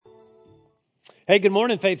Hey, good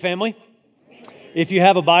morning, Faith Family. If you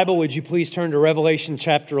have a Bible, would you please turn to Revelation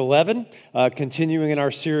chapter 11, continuing in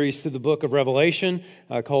our series through the book of Revelation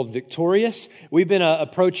called Victorious. We've been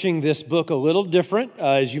approaching this book a little different,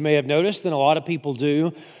 as you may have noticed, than a lot of people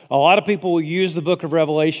do. A lot of people will use the book of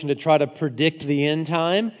Revelation to try to predict the end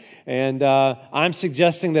time, and I'm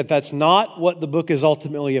suggesting that that's not what the book is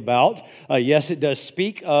ultimately about. Yes, it does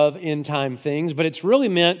speak of end time things, but it's really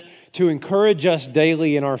meant to encourage us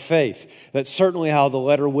daily in our faith. That's certainly how the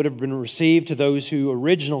letter would have been received to those who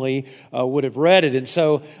originally would have read it. And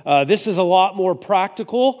so this is a lot more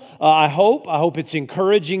practical, I hope. I hope it's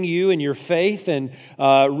encouraging you in your faith, and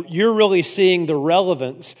you're really seeing the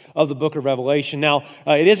relevance of the book of Revelation. Now,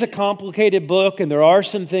 it is a complicated book, and there are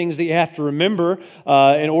some things that you have to remember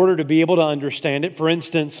in order to be able to understand it. For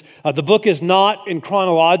instance, the book is not in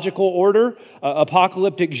chronological order.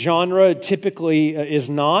 Apocalyptic genre typically is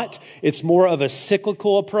not. It's more of a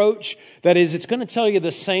cyclical approach. That is, it's going to tell you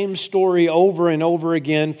the same story over and over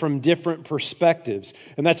again from different perspectives.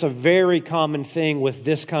 And that's a very common thing with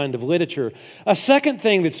this kind of literature. A second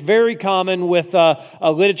thing that's very common with a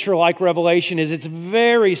literature like Revelation is it's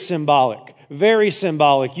very symbolic. Very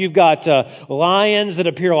symbolic. You've got lions that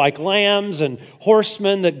appear like lambs, and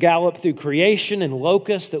horsemen that gallop through creation, and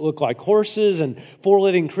locusts that look like horses, and four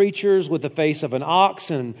living creatures with the face of an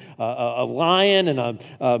ox, and a lion, and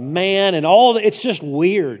a man, and all that. It's just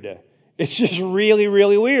weird. It's just really,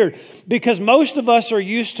 really weird. Because most of us are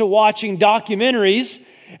used to watching documentaries,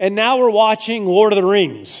 and now we're watching Lord of the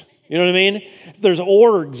Rings. You know what I mean? There's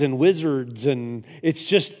orcs and wizards, and it's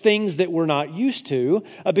just things that we're not used to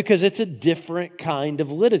because it's a different kind of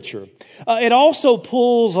literature. It also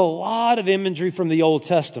pulls a lot of imagery from the Old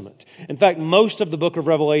Testament. In fact, most of the book of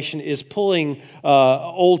Revelation is pulling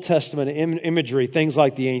Old Testament imagery, things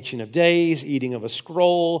like the Ancient of Days, eating of a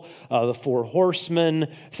scroll, the four horsemen,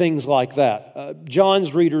 things like that.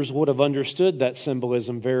 John's readers would have understood that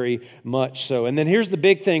symbolism very much so. And then here's the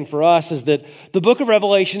big thing for us is that the book of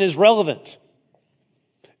Revelation is relevant.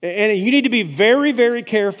 And you need to be very, very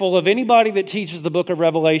careful of anybody that teaches the book of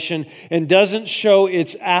Revelation and doesn't show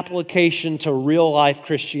its application to real life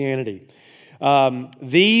Christianity.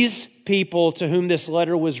 These people to whom this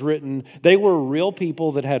letter was written, they were real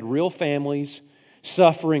people that had real families,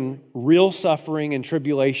 real suffering and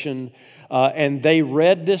tribulation, and they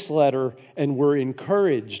read this letter and were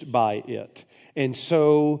encouraged by it. And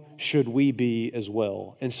so should we be as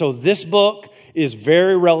well. And so this book is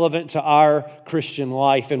very relevant to our Christian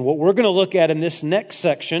life. And what we're going to look at in this next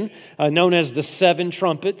section, known as the seven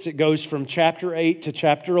trumpets, it goes from chapter 8 to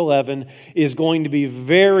chapter 11, is going to be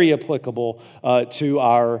very applicable to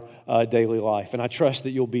our daily life. And I trust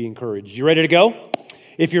that you'll be encouraged. You ready to go?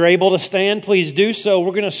 If you're able to stand, please do so.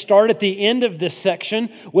 We're going to start at the end of this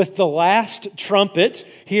section with the last trumpet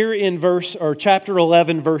here in chapter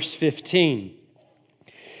 11, verse 15.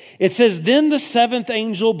 It says, "Then the seventh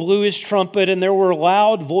angel blew his trumpet, and there were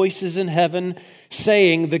loud voices in heaven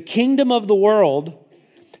saying, 'The kingdom of the world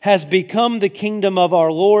has become the kingdom of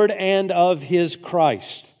our Lord and of his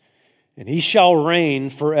Christ, and he shall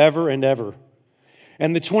reign forever and ever.'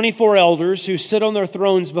 And the 24 elders who sit on their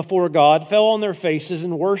thrones before God fell on their faces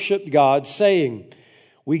and worshiped God, saying,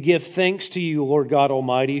 'We give thanks to you, Lord God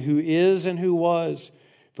Almighty, who is and who was,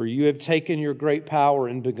 for you have taken your great power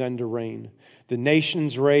and begun to reign. The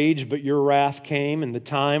nations raged, but your wrath came, and the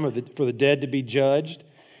time for the dead to be judged,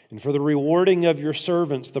 and for the rewarding of your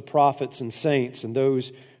servants, the prophets and saints, and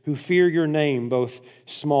those who fear your name, both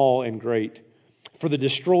small and great, for the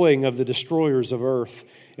destroying of the destroyers of earth.'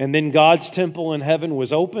 And then God's temple in heaven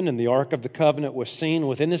was opened, and the ark of the covenant was seen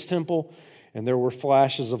within his temple, and there were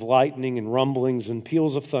flashes of lightning and rumblings and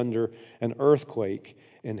peals of thunder, an earthquake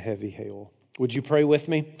and heavy hail." Would you pray with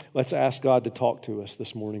me? Let's ask God to talk to us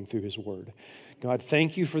this morning through his word. God,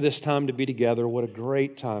 thank you for this time to be together. What a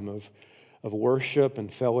great time of worship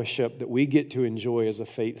and fellowship that we get to enjoy as a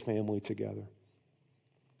faith family together.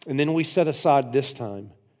 And then we set aside this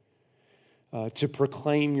time to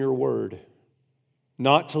proclaim your word,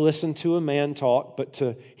 not to listen to a man talk, but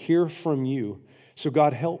to hear from you. So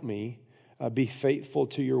God, help me be faithful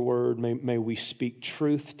to your word. May we speak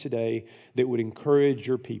truth today that would encourage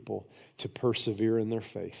your people to persevere in their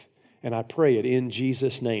faith. And I pray it in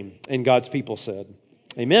Jesus' name. And God's people said,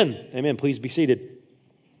 amen. Amen. Please be seated.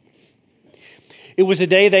 It was a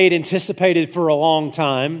day they had anticipated for a long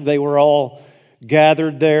time. They were all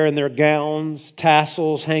gathered there in their gowns,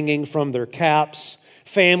 tassels hanging from their caps.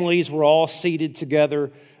 Families were all seated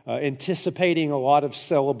together, anticipating a lot of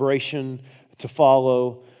celebration to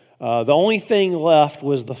follow. The only thing left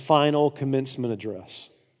was the final commencement address.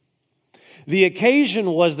 The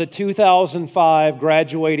occasion was the 2005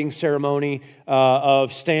 graduating ceremony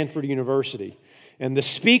of Stanford University. And the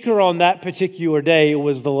speaker on that particular day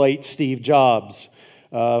was the late Steve Jobs,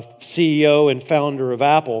 CEO and founder of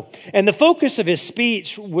Apple. And the focus of his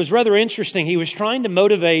speech was rather interesting. He was trying to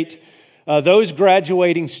motivate those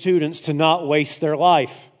graduating students to not waste their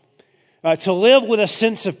life, to live with a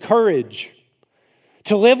sense of courage,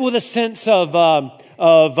 to live with a sense of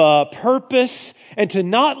purpose, and to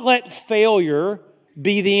not let failure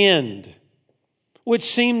be the end, which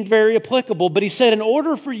seemed very applicable. But he said, in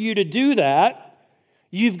order for you to do that,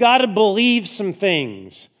 you've got to believe some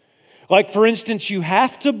things. Like, for instance, you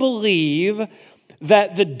have to believe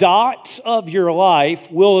that the dots of your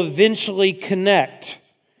life will eventually connect.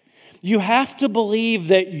 You have to believe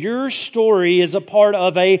that your story is a part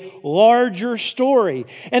of a larger story.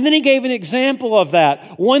 And then he gave an example of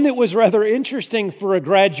that, one that was rather interesting for a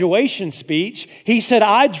graduation speech. He said,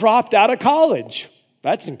 I dropped out of college.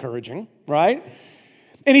 That's encouraging, right?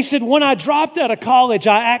 And he said, when I dropped out of college,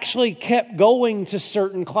 I actually kept going to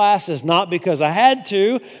certain classes, not because I had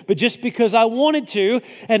to, but just because I wanted to.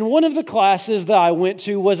 And one of the classes that I went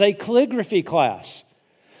to was a calligraphy class.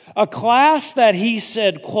 A class that he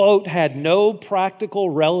said, quote, had no practical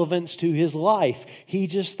relevance to his life. He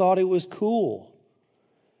just thought it was cool.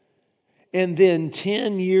 And then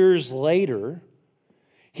 10 years later,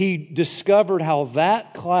 he discovered how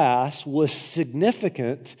that class was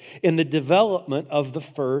significant in the development of the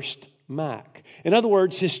first Mac. In other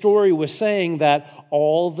words, his story was saying that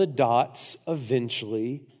all the dots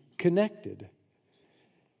eventually connected.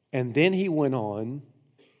 And then he went on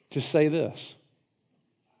to say this.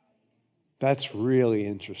 That's really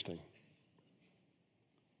interesting.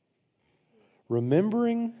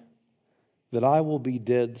 Remembering that I will be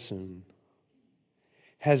dead soon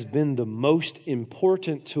has been the most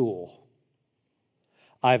important tool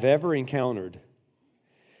I've ever encountered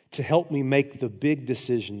to help me make the big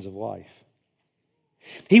decisions of life.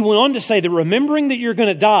 He went on to say that remembering that you're going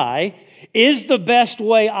to die is the best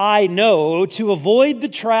way I know to avoid the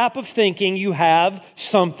trap of thinking you have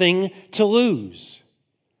something to lose.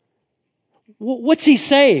 What's he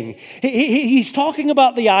saying? He's talking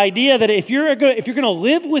about the idea that if you're going to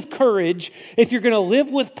live with courage, if you're going to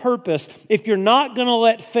live with purpose, if you're not going to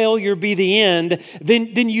let failure be the end,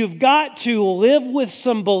 then you've got to live with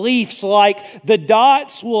some beliefs like the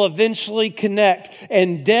dots will eventually connect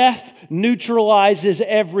and death neutralizes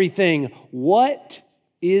everything. What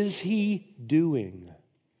is he doing?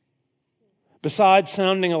 Besides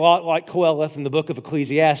sounding a lot like Qoheleth in the book of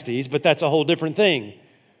Ecclesiastes, but that's a whole different thing.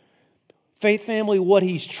 Faith family, what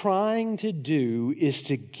he's trying to do is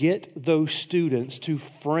to get those students to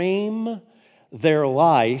frame their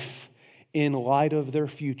life in light of their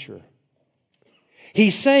future.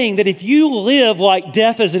 He's saying that if you live like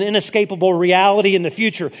death is an inescapable reality in the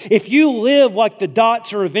future, if you live like the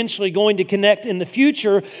dots are eventually going to connect in the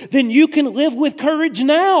future, then you can live with courage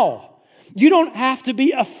now. You don't have to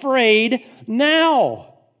be afraid now.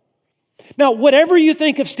 Now, whatever you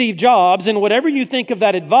think of Steve Jobs and whatever you think of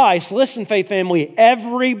that advice, listen, faith family,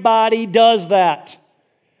 everybody does that.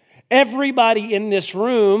 Everybody in this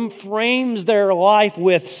room frames their life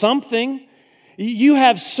with something. You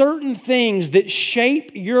have certain things that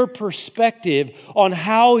shape your perspective on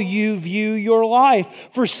how you view your life.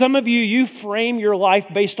 For some of you, you frame your life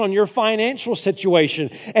based on your financial situation,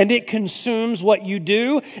 and it consumes what you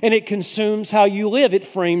do, and it consumes how you live. It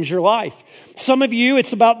frames your life. Some of you,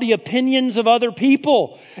 it's about the opinions of other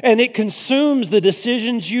people, and it consumes the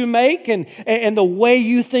decisions you make and the way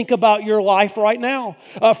you think about your life right now.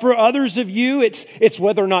 For others of you, it's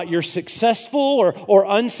whether or not you're successful or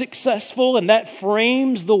unsuccessful, and that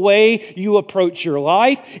frames the way you approach your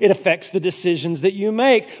life. It affects the decisions that you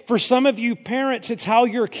make. For some of you parents, it's how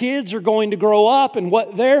your kids are going to grow up and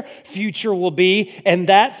what their future will be, and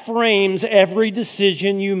that frames every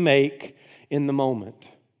decision you make in the moment.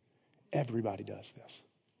 Everybody does this.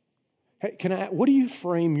 Hey, what do you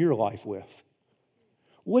frame your life with?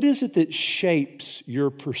 What is it that shapes your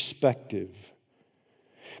perspective?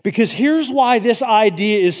 Because here's why this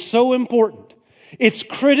idea is so important. It's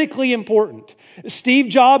critically important. Steve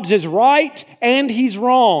Jobs is right and he's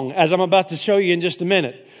wrong, as I'm about to show you in just a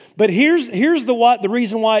minute. But here's the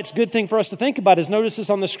reason why it's a good thing for us to think about is, notice this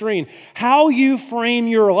on the screen. How you frame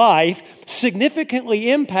your life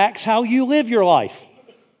significantly impacts how you live your life.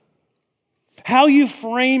 How you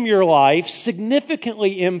frame your life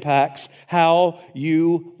significantly impacts how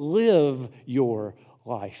you live your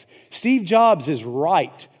life. Steve Jobs is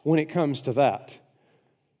right when it comes to that.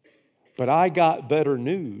 But I got better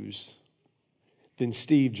news than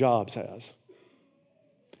Steve Jobs has.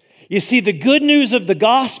 You see, the good news of the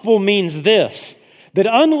gospel means this, that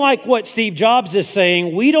unlike what Steve Jobs is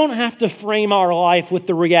saying, we don't have to frame our life with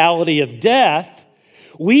the reality of death.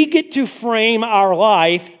 We get to frame our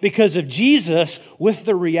life because of Jesus with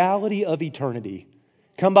the reality of eternity.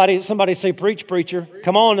 Somebody say, preach, preacher.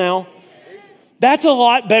 Come on now. That's a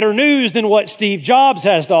lot better news than what Steve Jobs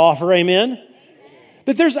has to offer, amen?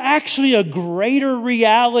 That there's actually a greater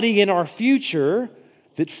reality in our future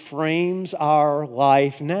that frames our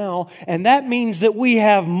life now. And that means that we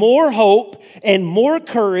have more hope and more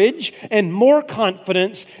courage and more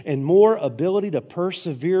confidence and more ability to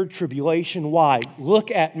persevere tribulation. Why?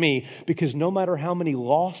 Look at me. Because no matter how many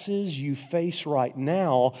losses you face right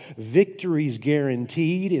now, victory's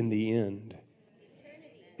guaranteed in the end.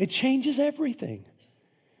 It changes everything.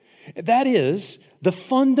 That is the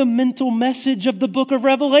fundamental message of the book of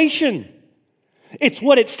Revelation. It's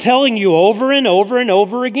what it's telling you over and over and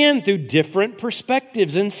over again through different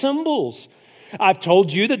perspectives and symbols. I've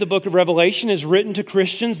told you that the book of Revelation is written to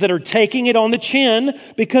Christians that are taking it on the chin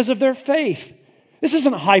because of their faith. This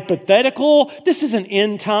isn't hypothetical. This isn't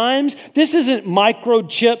end times. This isn't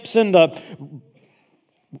microchips in the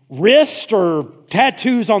wrist or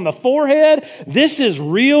tattoos on the forehead. This is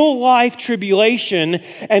real life tribulation.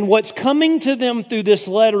 And what's coming to them through this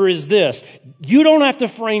letter is this. You don't have to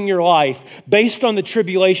frame your life based on the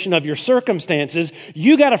tribulation of your circumstances.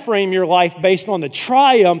 You got to frame your life based on the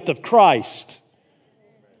triumph of Christ.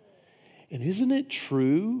 And isn't it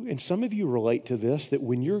true, and some of you relate to this, that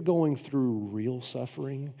when you're going through real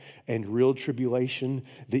suffering and real tribulation,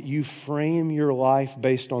 that you frame your life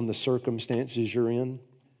based on the circumstances you're in?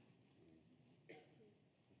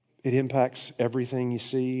 It impacts everything you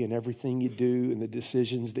see and everything you do and the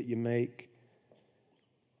decisions that you make.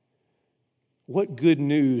 What good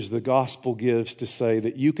news the gospel gives to say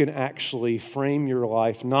that you can actually frame your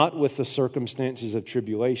life not with the circumstances of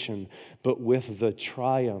tribulation, but with the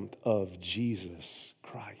triumph of Jesus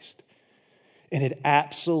Christ. And it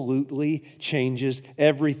absolutely changes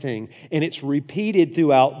everything. And it's repeated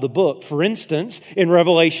throughout the book. For instance, in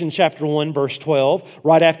Revelation chapter 1, verse 12,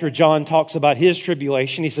 right after John talks about his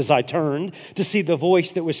tribulation, he says, I turned to see the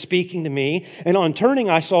voice that was speaking to me. And on turning,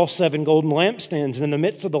 I saw 7 golden lampstands. And in the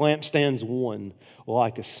midst of the lampstands, one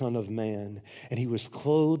like a son of man. And he was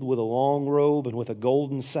clothed with a long robe and with a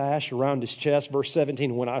golden sash around his chest. Verse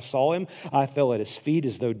 17, when I saw him, I fell at his feet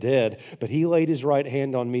as though dead. But he laid his right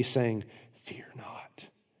hand on me, saying, fear not.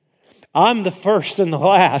 I'm the first and the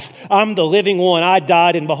last. I'm the living one. I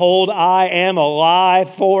died, and behold, I am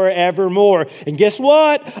alive forevermore. And guess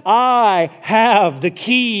what? I have the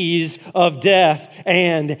keys of death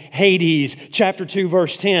and Hades. Chapter 2,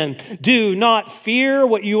 verse 10. Do not fear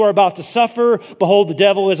what you are about to suffer. Behold, the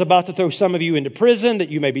devil is about to throw some of you into prison that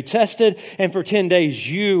you may be tested. And for 10 days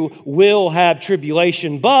you will have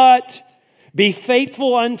tribulation. But be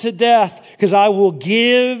faithful unto death, because I will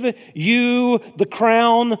give you the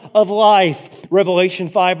crown of life. Revelation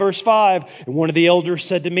 5, verse 5. And one of the elders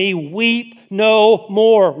said to me, weep no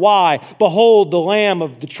more. Why? Behold, the Lamb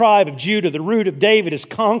of the tribe of Judah, the root of David, is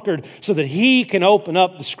conquered so that he can open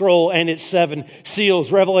up the scroll and its 7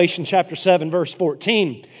 seals. Revelation chapter 7, verse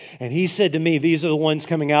 14. And he said to me, these are the ones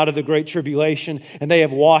coming out of the great tribulation, and they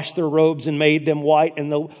have washed their robes and made them white in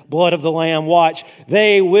the blood of the Lamb. Watch,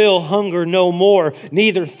 they will hunger no more,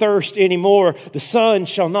 neither thirst anymore. The sun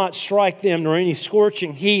shall not strike them, nor any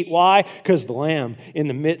scorching heat. Why? Because the Lamb in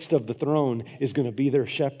the midst of the throne is going to be their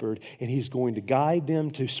shepherd, and he's going to guide them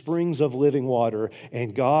to springs of living water,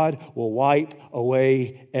 and God will wipe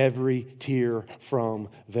away every tear from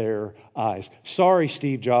their eyes. Sorry,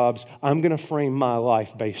 Steve Jobs, I'm going to frame my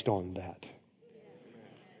life based on that.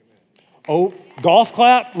 Oh, golf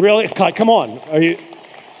clap? Really? Come on. Are you...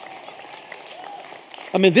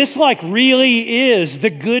 I mean, this really is the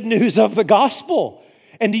good news of the gospel.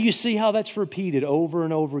 And do you see how that's repeated over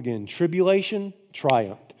and over again? Tribulation,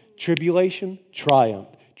 triumph. Tribulation, triumph.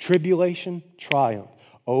 Tribulation, triumph.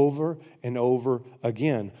 Over and over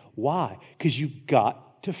again. Why? Because you've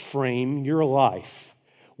got to frame your life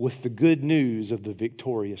with the good news of the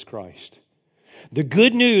victorious Christ. The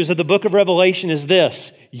good news of the book of Revelation is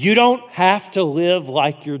this. You don't have to live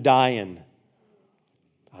like you're dying.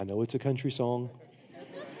 I know it's a country song.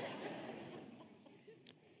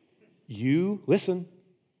 You, listen,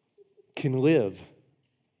 can live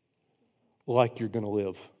like you're going to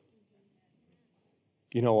live.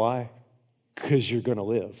 You know why? Because you're going to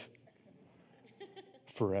live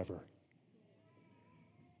forever.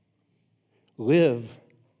 Live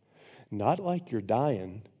not like you're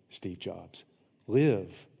dying, Steve Jobs.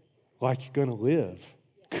 Live like you're going to live,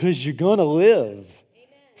 because you're going to live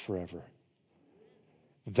forever.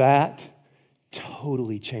 That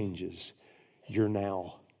totally changes your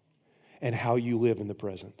now and how you live in the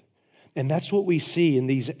present. And that's what we see in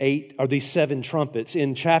these 7 trumpets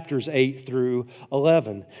in chapters 8 through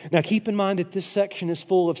 11. Now keep in mind that this section is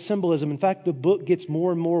full of symbolism. In fact, the book gets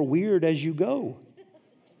more and more weird as you go.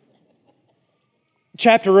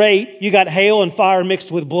 Chapter 8, you got hail and fire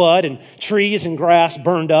mixed with blood, and trees and grass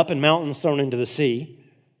burned up, and mountains thrown into the sea.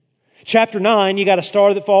 Chapter 9, you got a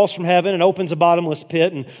star that falls from heaven and opens a bottomless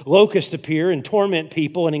pit, and locusts appear and torment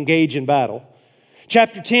people and engage in battle.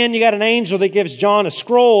 Chapter 10, you got an angel that gives John a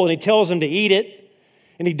scroll, and he tells him to eat it.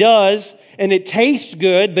 And he does, and it tastes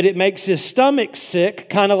good, but it makes his stomach sick,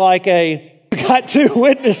 kind of like we got 2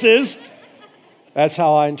 witnesses. That's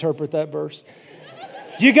how I interpret that verse.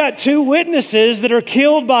 You got 2 witnesses that are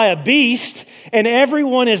killed by a beast, and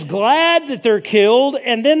everyone is glad that they're killed,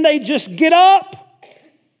 and then they just get up.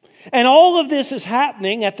 And all of this is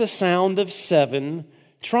happening at the sound of 7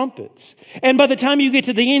 trumpets. And by the time you get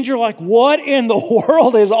to the end, you're like, what in the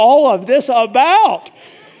world is all of this about?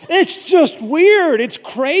 It's just weird. It's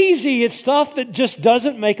crazy. It's stuff that just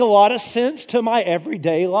doesn't make a lot of sense to my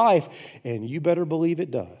everyday life. And you better believe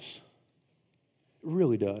it does. It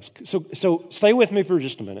really does. So stay with me for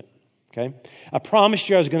just a minute. Okay? I promised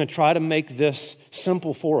you I was going to try to make this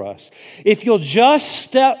simple for us. If you'll just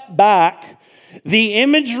step back, the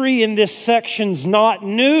imagery in this section's not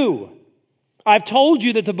new. I've told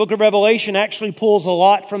you that the book of Revelation actually pulls a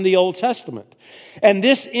lot from the Old Testament. And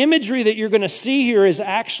this imagery that you're going to see here is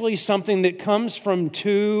actually something that comes from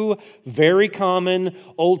 2 very common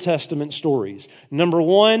Old Testament stories. Number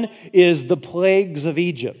 1 is the plagues of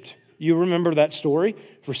Egypt. You remember that story?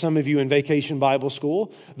 For some of you in Vacation Bible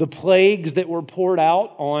School, the plagues that were poured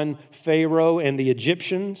out on Pharaoh and the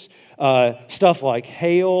Egyptians, stuff like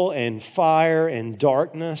hail and fire and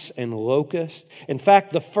darkness and locust. In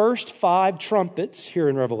fact, the first 5 trumpets here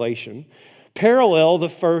in Revelation parallel the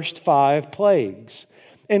first 5 plagues.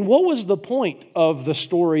 And what was the point of the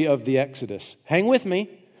story of the Exodus? Hang with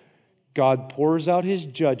me. God pours out his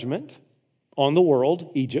judgment on the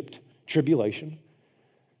world, Egypt, tribulation.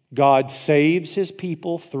 God saves his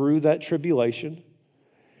people through that tribulation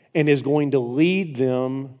and is going to lead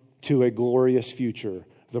them to a glorious future,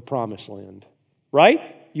 the promised land. Right?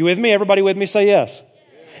 You with me? Everybody with me? Say yes.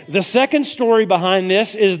 The second story behind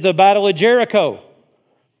this is the Battle of Jericho.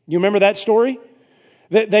 You remember that story?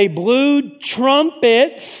 That they blew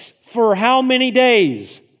trumpets for how many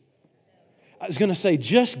days? I was going to say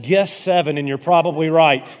just guess 7 and you're probably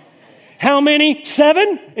right. How many?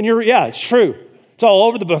 7? And yeah, it's true. It's all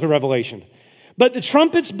over the book of Revelation. But the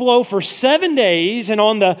trumpets blow for 7 days, and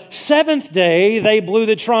on the 7th day, they blew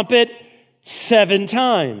the trumpet 7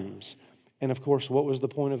 times. And of course, what was the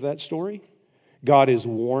point of that story? God is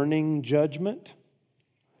warning judgment.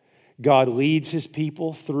 God leads his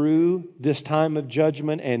people through this time of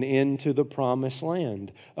judgment and into the promised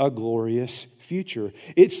land, a glorious future.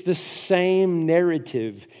 It's the same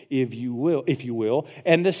narrative, if you will,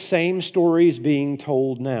 and the same story is being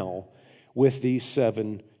told now with these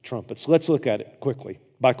 7 trumpets. Let's look at it quickly.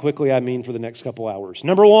 By quickly, I mean for the next couple hours.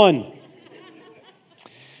 Number 1,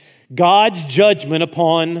 God's judgment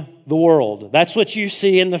upon the world. That's what you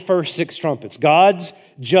see in the first 6 trumpets. God's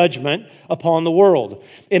judgment upon the world.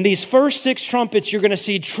 In these first 6 trumpets, you're going to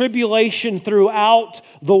see tribulation throughout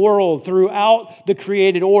the world, throughout the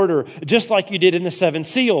created order, just like you did in the 7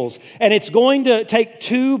 seals. And it's going to take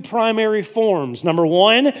 2 primary forms. Number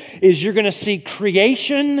 1 is you're going to see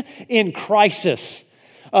creation in crisis.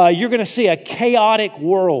 You're going to see a chaotic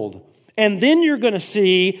world. And then you're going to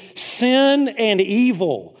see sin and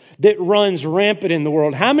evil that runs rampant in the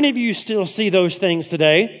world. How many of you still see those things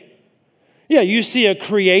today? Yeah, you see a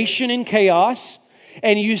creation in chaos,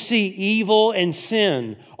 and you see evil and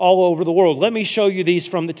sin all over the world. Let me show you these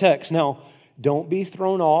from the text. Now, don't be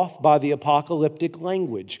thrown off by the apocalyptic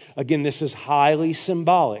language. Again, this is highly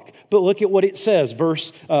symbolic. But look at what it says.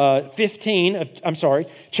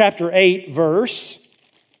 Chapter 8, verse,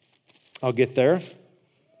 I'll get there.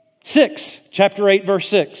 6, chapter 8, verse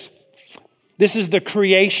 6. This is the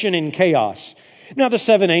creation in chaos. Now the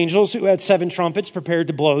 7 angels who had 7 trumpets prepared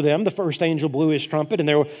to blow them. The first angel blew his trumpet, and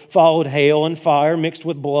there followed hail and fire mixed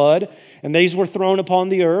with blood. And these were thrown upon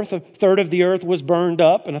the earth. A third of the earth was burned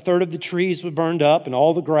up, and a third of the trees were burned up, and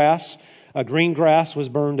all the grass Green grass was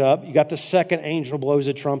burned up. You got the second angel blows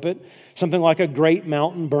a trumpet. Something like a great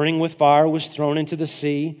mountain burning with fire was thrown into the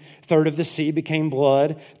sea. A third of the sea became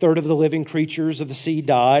blood. A third of the living creatures of the sea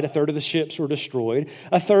died. A third of the ships were destroyed.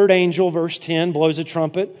 A third angel, verse 10, blows a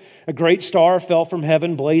trumpet. A great star fell from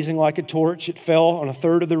heaven, blazing like a torch. It fell on a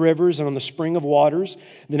third of the rivers and on the spring of waters.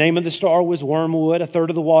 The name of the star was Wormwood. A third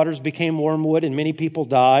of the waters became wormwood, and many people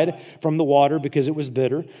died from the water because it was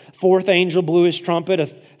bitter. Fourth angel blew his trumpet. A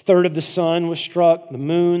third of the sun was struck, the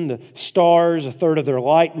moon, the stars. A third of their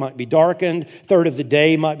light might be darkened. A third of the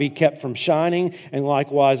day might be kept from shining, and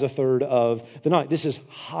likewise a third of the night. This is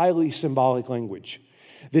highly symbolic language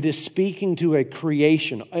that is speaking to a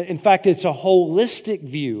creation. In fact, it's a holistic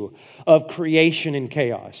view of creation and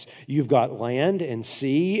chaos. You've got land and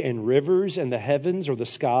sea and rivers and the heavens or the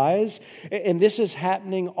skies, and this is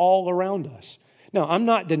happening all around us. Now, I'm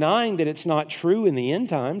not denying that it's not true in the end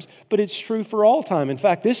times, but it's true for all time. In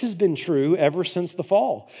fact, this has been true ever since the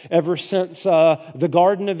fall. Ever since the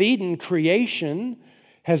Garden of Eden, creation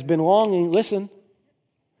has been longing, listen,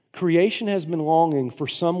 creation has been longing for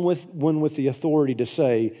someone with the authority to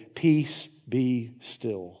say, peace be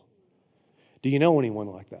still. Do you know anyone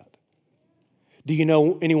like that? Do you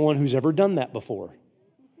know anyone who's ever done that before?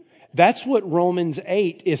 That's what Romans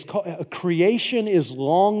 8 is called. Creation is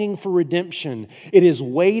longing for redemption. It is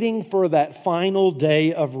waiting for that final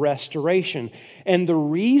day of restoration. And the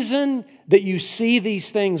reason that you see these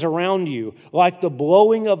things around you, like the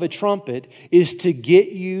blowing of a trumpet, is to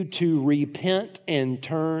get you to repent and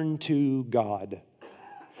turn to God.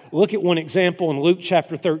 Look at one example in Luke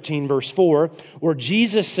chapter 13, verse 4, where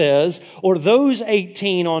Jesus says, "Or those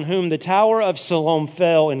 18 on whom the tower of Siloam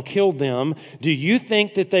fell and killed them, do you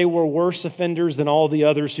think that they were worse offenders than all the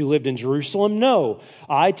others who lived in Jerusalem? No,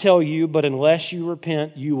 I tell you, but unless you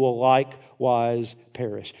repent, you will likewise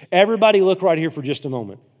perish." Everybody look right here for just a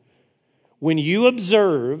moment. When you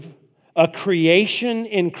observe a creation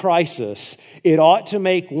in crisis, it ought to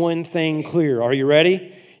make one thing clear. Are you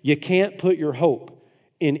ready? You can't put your hope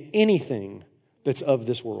in anything that's of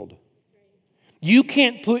this world. You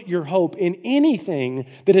can't put your hope in anything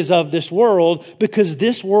that is of this world because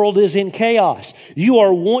this world is in chaos. You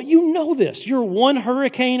know this. You're one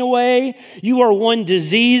hurricane away. You are one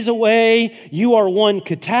disease away. You are one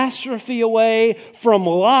catastrophe away from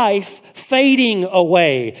life fading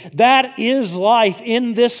away. That is life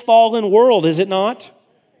in this fallen world, is it not?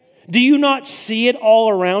 Do you not see it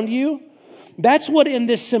all around you? That's what in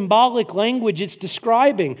this symbolic language it's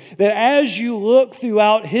describing. That as you look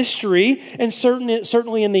throughout history, and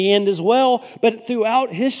certainly in the end as well, but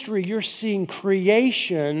throughout history, you're seeing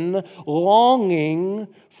creation longing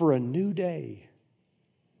for a new day.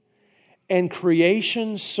 And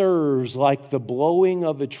creation serves like the blowing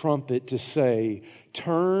of a trumpet to say,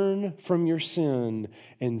 turn from your sin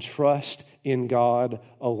and trust in God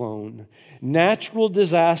alone. Natural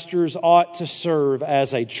disasters ought to serve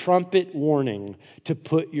as a trumpet warning to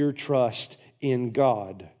put your trust in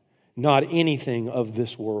God, not anything of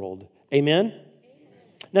this world. Amen?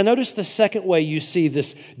 Now notice the second way you see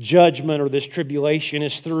this judgment or this tribulation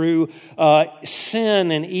is through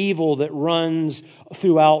sin and evil that runs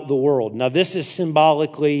throughout the world. Now this is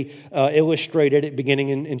symbolically illustrated at beginning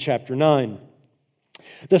in chapter 9.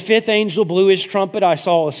 The fifth angel blew his trumpet. I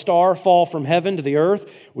saw a star fall from heaven to the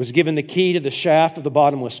earth, was given the key to the shaft of the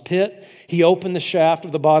bottomless pit. He opened the shaft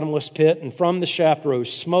of the bottomless pit, and from the shaft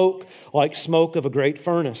rose smoke like smoke of a great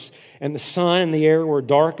furnace. And the sun and the air were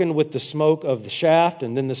darkened with the smoke of the shaft,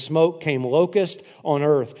 and then the smoke came locust on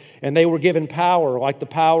earth. And they were given power like the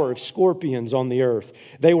power of scorpions on the earth.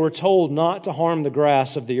 They were told not to harm the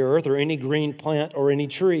grass of the earth or any green plant or any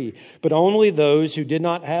tree, but only those who did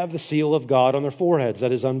not have the seal of God on their foreheads,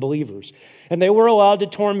 that is, unbelievers. And they were allowed to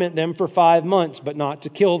torment them for 5 months, but not to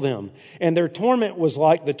kill them. And their torment was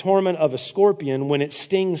like the torment of a scorpion when it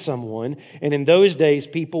stings someone. And in those days,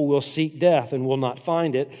 people will seek death and will not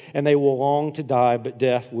find it, and they will long to die, but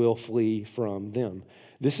death will flee from them.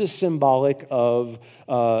 This is symbolic of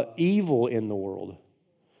evil in the world.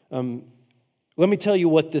 Let me tell you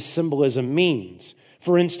what this symbolism means.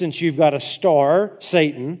 For instance, you've got a star,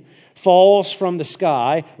 Satan, falls from the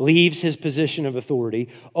sky, leaves his position of authority,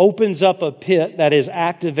 opens up a pit, that is,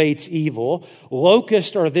 activates evil.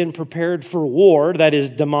 Locusts are then prepared for war, that is,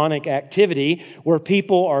 demonic activity, where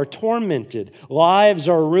people are tormented. Lives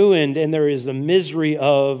are ruined, and there is the misery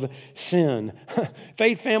of sin.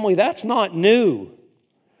 Faith family, that's not new.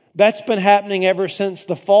 That's been happening ever since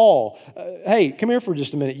the fall. Hey, come here for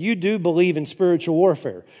just a minute. You do believe in spiritual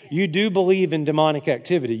warfare. You do believe in demonic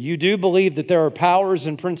activity. You do believe that there are powers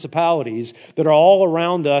and principalities that are all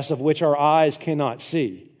around us of which our eyes cannot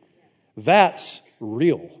see. That's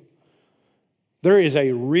real. There is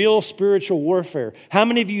a real spiritual warfare. How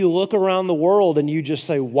many of you look around the world and you just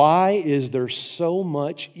say, why is there so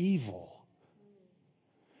much evil?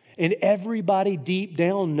 And everybody deep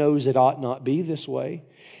down knows it ought not be this way.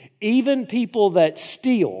 Even people that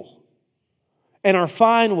steal and are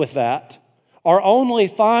fine with that are only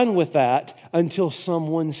fine with that until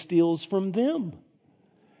someone steals from them.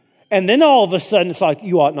 And then all of a sudden it's like,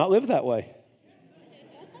 you ought not live that way.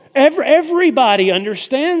 Everybody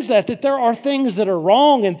understands that there are things that are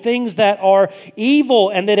wrong and things that are evil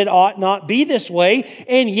and that it ought not be this way.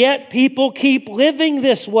 And yet people keep living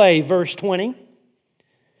this way. Verse 20.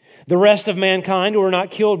 The rest of mankind who were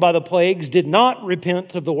not killed by the plagues did not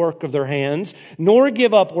repent of the work of their hands, nor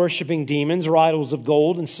give up worshiping demons or idols of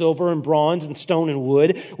gold and silver and bronze and stone and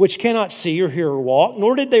wood, which cannot see or hear or walk,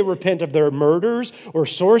 nor did they repent of their murders or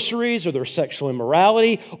sorceries or their sexual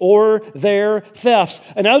immorality or their thefts.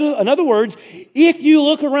 In other words, if you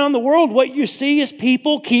look around the world, what you see is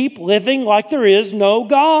people keep living like there is no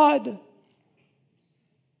God.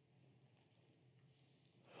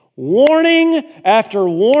 Warning after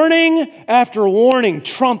warning after warning.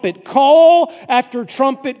 Trumpet call after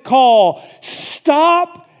trumpet call.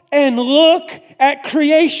 Stop and look at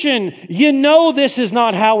creation. You know this is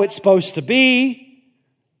not how it's supposed to be.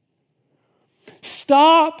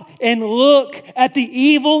 Stop and look at the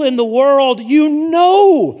evil in the world. You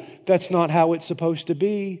know that's not how it's supposed to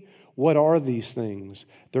be. What are these things?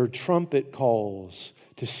 They're trumpet calls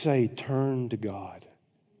to say, turn to God.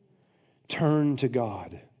 Turn to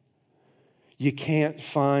God. You can't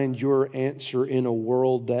find your answer in a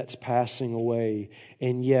world that's passing away,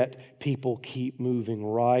 and yet people keep moving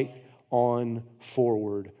right on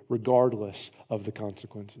forward, regardless of the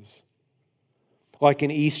consequences. Like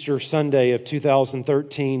an Easter Sunday of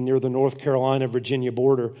 2013 near the North Carolina-Virginia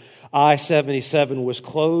border, I-77 was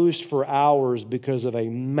closed for hours because of a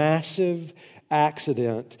massive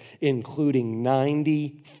accident, including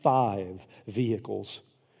 95 vehicles.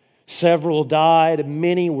 Several died,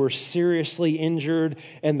 many were seriously injured,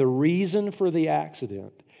 and the reason for the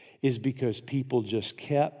accident is because people just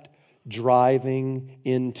kept driving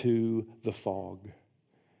into the fog.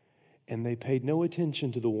 And they paid no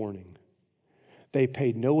attention to the warning. They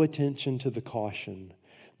paid no attention to the caution.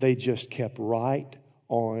 They just kept right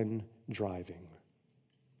on driving.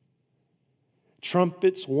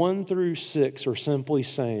 Trumpets 1 through 6 are simply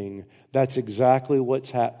saying that's exactly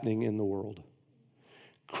what's happening in the world.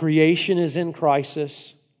 Creation is in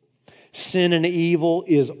crisis. Sin and evil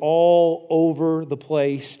is all over the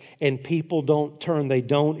place, and people don't turn. They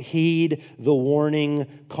don't heed the warning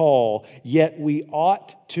call. Yet we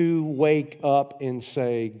ought to wake up and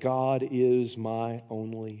say, God is my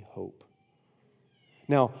only hope.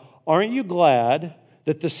 Now, aren't you glad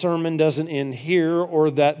that the sermon doesn't end here or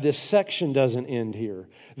that this section doesn't end here?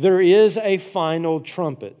 There is a final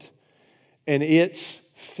trumpet, and it's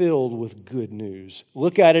filled with good news.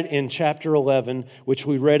 Look at it in chapter 11, which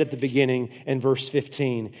we read at the beginning, and verse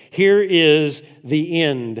 15. Here is the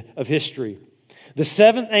end of history. The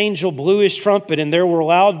seventh angel blew his trumpet, and there were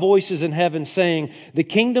loud voices in heaven saying, the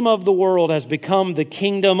kingdom of the world has become the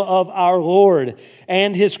kingdom of our Lord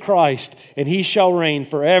and his Christ, and he shall reign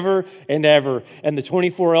forever and ever. And the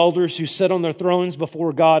 24 elders who sit on their thrones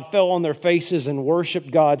before God fell on their faces and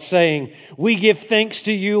worshiped God, saying, we give thanks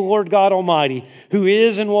to you, Lord God Almighty, who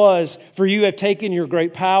is and was, for you have taken your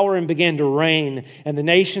great power and began to reign. And the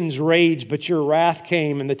nations raged, but your wrath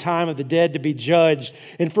came, and the time of the dead to be judged,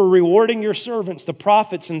 and for rewarding your servants, the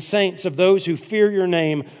prophets and saints of those who fear your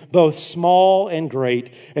name, both small and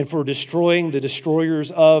great, and for destroying the destroyers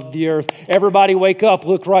of the earth. Everybody wake up,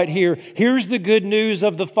 look right here. Here's the good news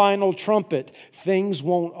of the final trumpet. Things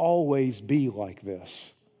won't always be like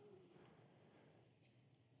this.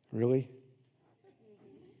 Really?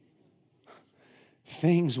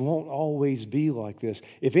 Things won't always be like this.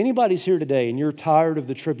 If anybody's here today and you're tired of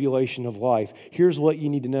the tribulation of life, here's what you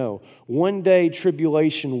need to know. One day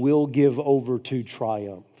tribulation will give over to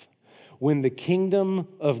triumph when the kingdom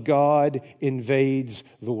of God invades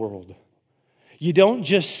the world. You don't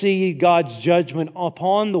just see God's judgment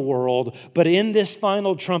upon the world, but in this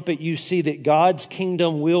final trumpet, you see that God's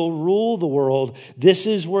kingdom will rule the world. This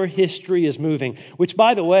is where history is moving. Which,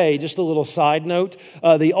 by the way, just a little side note,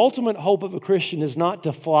 the ultimate hope of a Christian is not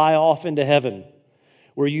to fly off into heaven,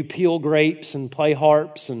 where you peel grapes and play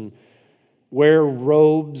harps and wear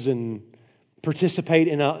robes and participate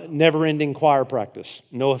in a never-ending choir practice.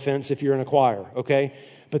 No offense if you're in a choir, okay?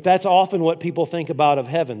 But that's often what people think about of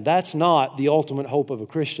heaven. That's not the ultimate hope of a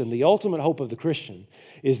Christian. The ultimate hope of the Christian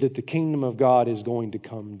is that the kingdom of God is going to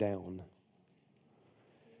come down.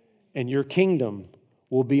 And your kingdom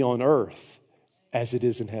will be on earth as it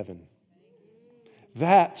is in heaven.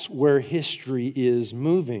 That's where history is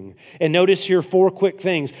moving. And notice here 4 quick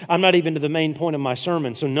things. I'm not even to the main point of my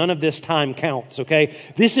sermon, so none of this time counts, okay?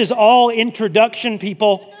 This is all introduction,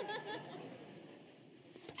 people.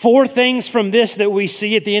 4 things from this that we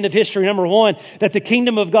see at the end of history. Number 1, that the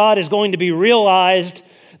kingdom of God is going to be realized.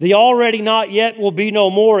 The already not yet will be no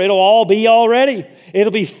more. It'll all be already.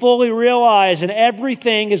 It'll be fully realized, and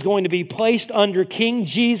everything is going to be placed under King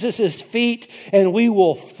Jesus' feet, and we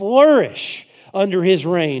will flourish under His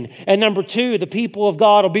reign. And number 2, the people of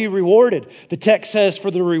God will be rewarded. The text says, for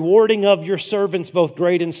the rewarding of your servants, both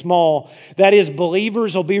great and small. That is,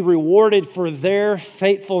 believers will be rewarded for their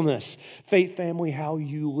faithfulness. Faith family, how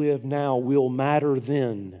you live now will matter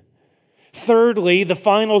then. Thirdly, the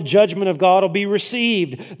final judgment of God will be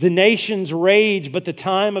received. The nations rage, but the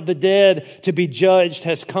time of the dead to be judged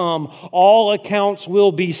has come. All accounts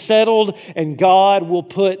will be settled, and God will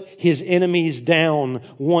put His enemies down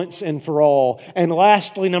once and for all. And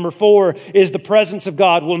lastly, number 4, is the presence of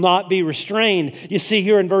God will not be restrained. You see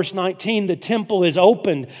here in verse 19, the temple is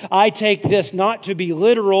opened. I take this not to be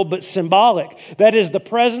literal, but symbolic. That is, the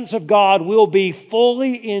presence of God will be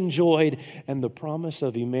fully enjoyed, and the promise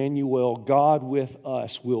of Emmanuel, God with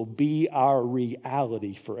us, will be our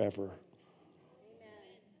reality forever. Amen.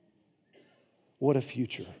 What a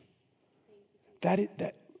future.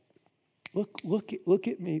 Look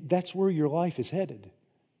at me. That's where your life is headed.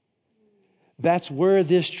 That's where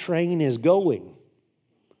this train is going.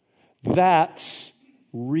 That's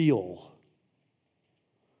real.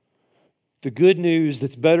 The good news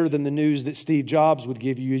that's better than the news that Steve Jobs would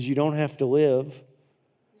give you is you don't have to live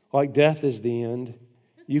like death is the end.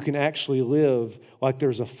 You can actually live like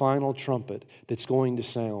there's a final trumpet that's going to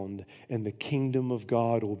sound, and the kingdom of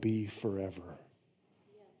God will be forever.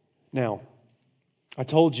 Now, I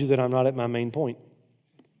told you that I'm not at my main point,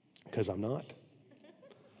 because I'm not.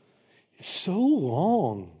 It's so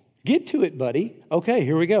long. Get to it, buddy. Okay,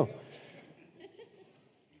 here we go.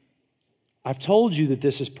 I've told you that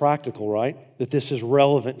this is practical, right? That this is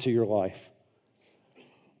relevant to your life.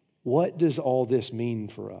 What does all this mean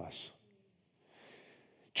for us?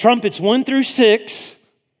 Trumpets 1 through 6,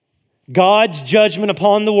 God's judgment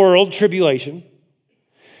upon the world, tribulation.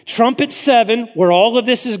 Trumpet 7, where all of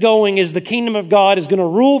this is going, is the kingdom of God is going to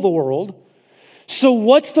rule the world. So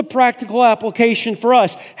what's the practical application for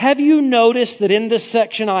us? Have you noticed that in this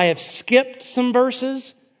section I have skipped some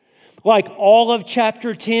verses? Like all of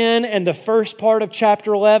chapter 10 and the first part of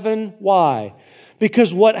chapter 11? Why?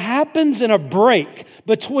 Because what happens in a break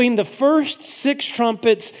between the first 6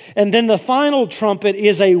 trumpets and then the final trumpet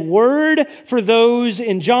is a word for those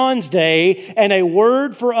in John's day and a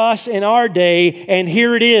word for us in our day. And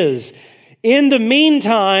here it is. In the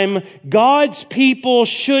meantime, God's people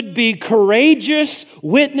should be courageous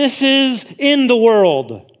witnesses in the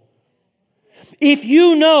world. If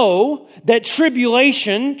you know that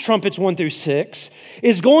tribulation, trumpets 1 through 6,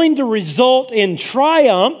 is going to result in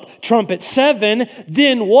triumph, trumpet 7,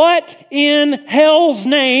 then what in hell's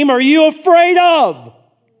name are you afraid of?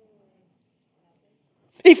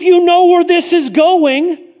 If you know where this is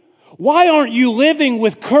going, why aren't you living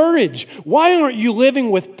with courage? Why aren't you living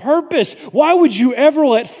with purpose? Why would you ever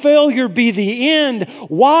let failure be the end?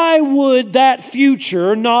 Why would that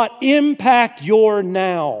future not impact your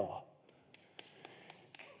now?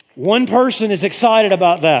 One person is excited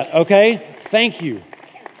about that, okay? Thank you.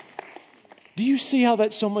 Do you see how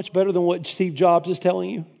that's so much better than what Steve Jobs is telling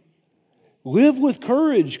you? Live with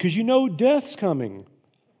courage because you know death's coming.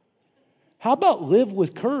 How about live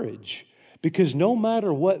with courage? Because no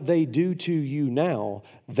matter what they do to you now,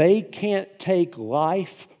 they can't take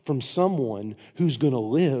life from someone who's going to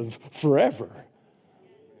live forever.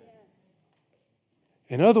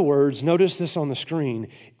 In other words, notice this on the screen.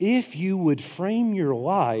 If you would frame your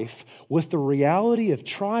life with the reality of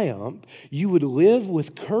triumph, you would live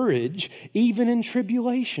with courage even in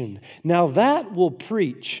tribulation. Now that will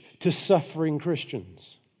preach to suffering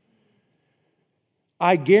Christians.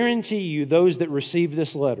 I guarantee you those that receive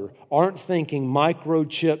this letter aren't thinking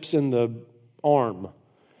microchips in the arm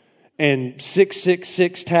and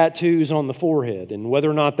 666 tattoos on the forehead and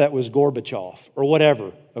whether or not that was Gorbachev or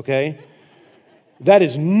whatever, okay? That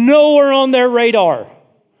is nowhere on their radar.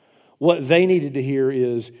 What they needed to hear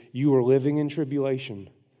is, you are living in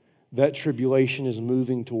tribulation. That tribulation is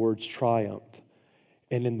moving towards triumph.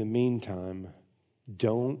 And in the meantime,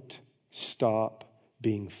 don't stop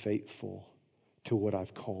being faithful to what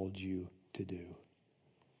I've called you to do.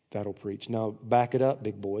 That'll preach. Now, back it up,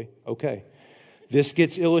 big boy. Okay. This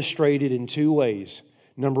gets illustrated in 2 ways.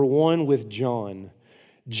 Number 1, with John.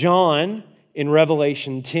 John, in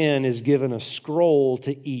Revelation 10, is given a scroll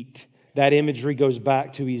to eat. that imagery goes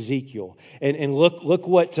back to Ezekiel. And look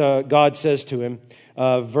what God says to him.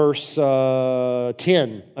 Verse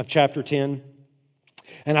 10 of chapter 10.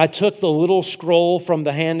 And I took the little scroll from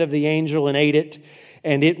the hand of the angel and ate it,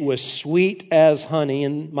 and it was sweet as honey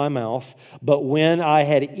in my mouth. But when I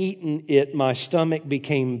had eaten it, my stomach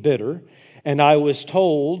became bitter, and I was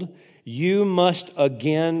told, you must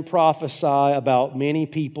again prophesy about many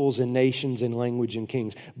peoples and nations and language and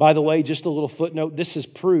kings. By the way, just a little footnote, this is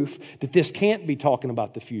proof that this can't be talking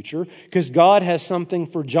about the future, because God has something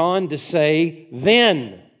for John to say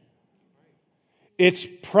then. It's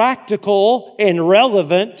practical and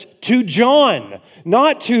relevant to John,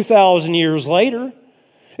 not 2,000 years later.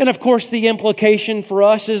 And of course, the implication for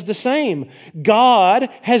us is the same. God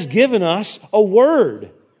has given us a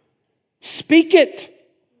word. Speak it.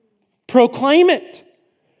 Proclaim it.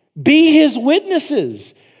 Be His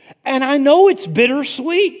witnesses. And I know it's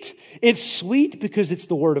bittersweet. It's sweet because it's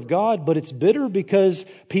the Word of God, but it's bitter because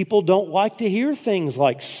people don't like to hear things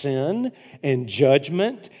like sin and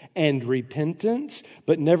judgment and repentance.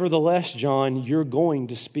 But nevertheless, John, you're going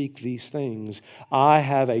to speak these things. I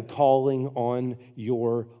have a calling on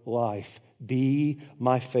your life. Be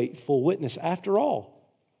my faithful witness. After all,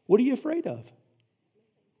 what are you afraid of?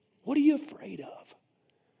 What are you afraid of?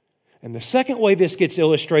 And the second way this gets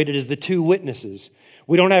illustrated is the two witnesses.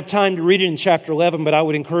 We don't have time to read it in chapter 11, but I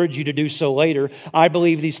would encourage you to do so later. I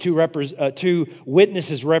believe these two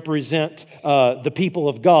witnesses represent the people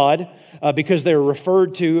of God because they're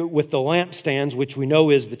referred to with the lampstands, which we know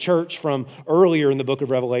is the church from earlier in the book of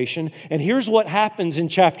Revelation. And here's what happens in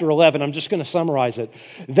chapter 11. I'm just going to summarize it.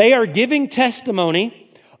 They are giving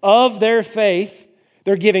testimony of their faith.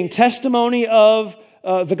 They're giving testimony of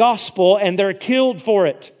the gospel, and they're killed for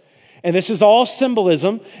it. And this is all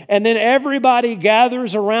symbolism. And then everybody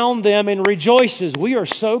gathers around them and rejoices. We are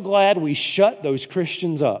so glad we shut those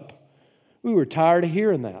Christians up. We were tired of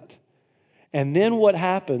hearing that. And then what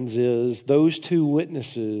happens is those two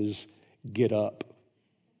witnesses get up.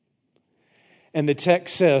 And the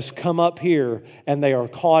text says, come up here, and they are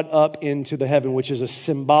caught up into the heaven, which is a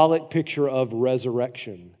symbolic picture of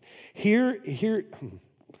resurrection.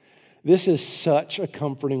 This is such a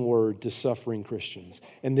comforting word to suffering Christians.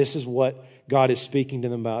 And this is what God is speaking to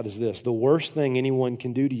them about is this. The worst thing anyone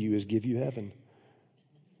can do to you is give you heaven.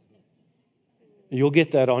 You'll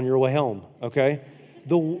get that on your way home, okay?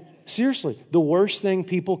 Seriously, the worst thing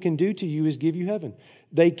people can do to you is give you heaven.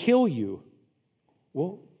 They kill you.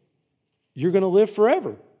 Well, you're going to live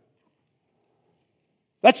forever.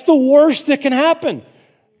 That's the worst that can happen.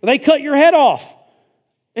 They cut your head off,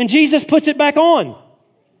 and Jesus puts it back on.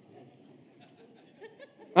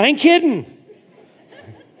 I ain't kidding.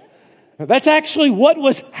 That's actually what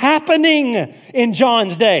was happening in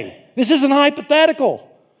John's day. This isn't hypothetical.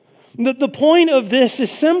 The point of this is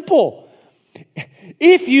simple.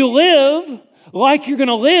 If you live like you're going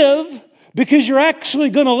to live, because you're actually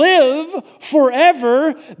going to live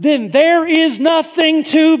forever, then there is nothing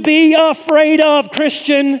to be afraid of,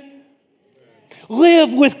 Christian.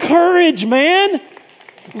 Live with courage, man.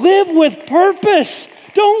 Live with purpose.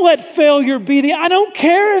 Don't let failure be I don't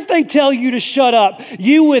care if they tell you to shut up.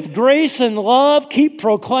 You, with grace and love, keep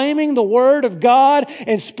proclaiming the Word of God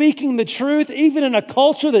and speaking the truth, even in a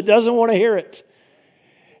culture that doesn't want to hear it.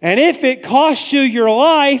 And if it costs you your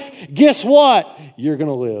life, guess what? You're going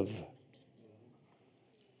to live.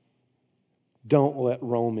 Don't let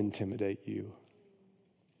Rome intimidate you.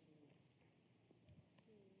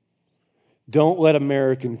 Don't let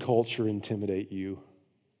American culture intimidate you.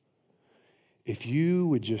 If you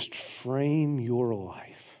would just frame your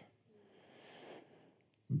life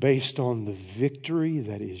based on the victory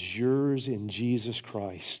that is yours in Jesus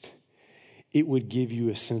Christ, it would give you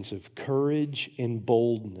a sense of courage and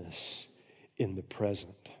boldness in the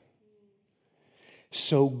present.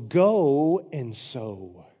 So go and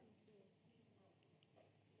sow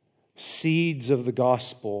seeds of the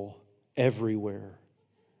gospel everywhere.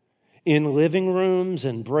 In living rooms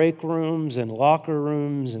and break rooms and locker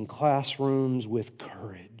rooms and classrooms with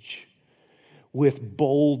courage, with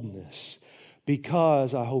boldness.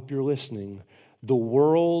 Because, I hope you're listening, the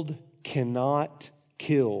world cannot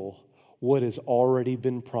kill what has already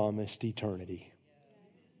been promised eternity.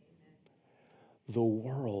 The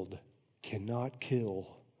world cannot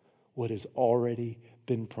kill what has already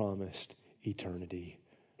been promised eternity.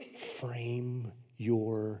 Frame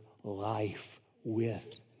your life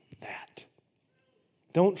with that.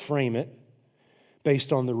 Don't frame it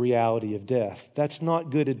based on the reality of death. That's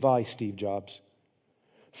not good advice, Steve Jobs.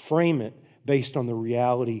 Frame it based on the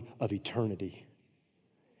reality of eternity.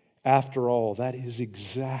 After all, that is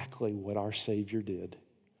exactly what our Savior did.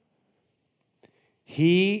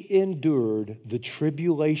 He endured the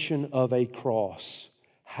tribulation of a cross.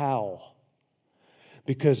 How?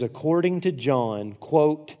 Because according to John,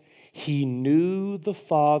 quote, he knew the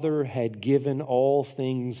Father had given all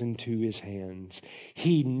things into his hands.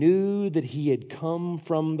 He knew that he had come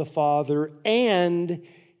from the Father and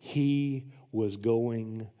he was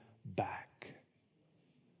going back.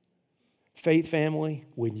 Faith family,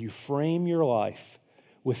 when you frame your life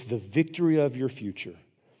with the victory of your future,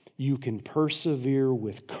 you can persevere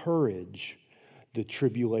with courage the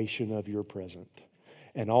tribulation of your present.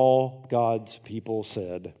 And all God's people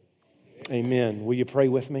said, amen. Will you pray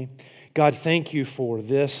with me? God, thank you for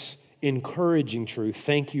this encouraging truth.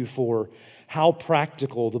 Thank you for how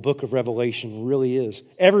practical the book of Revelation really is.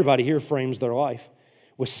 Everybody here frames their life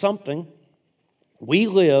with something. We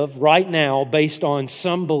live right now based on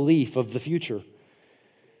some belief of the future.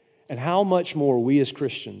 And how much more we as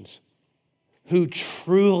Christians who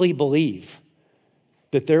truly believe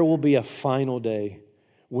that there will be a final day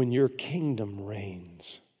when your kingdom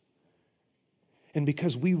reigns. And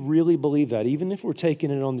because we really believe that, even if we're taking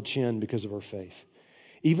it on the chin because of our faith,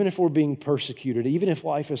 even if we're being persecuted, even if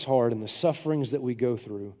life is hard and the sufferings that we go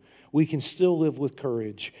through, we can still live with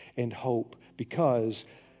courage and hope because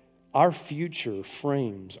our future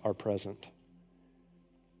frames our present.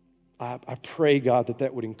 I pray, God,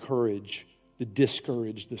 that would encourage the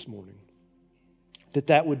discouraged this morning,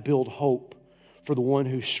 that would build hope for the one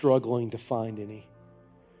who's struggling to find any.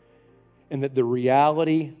 And that the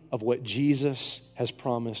reality of what Jesus has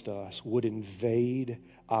promised us would invade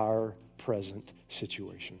our present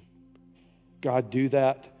situation. God, do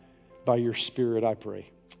that by your Spirit, I pray.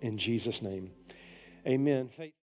 In Jesus' name, amen.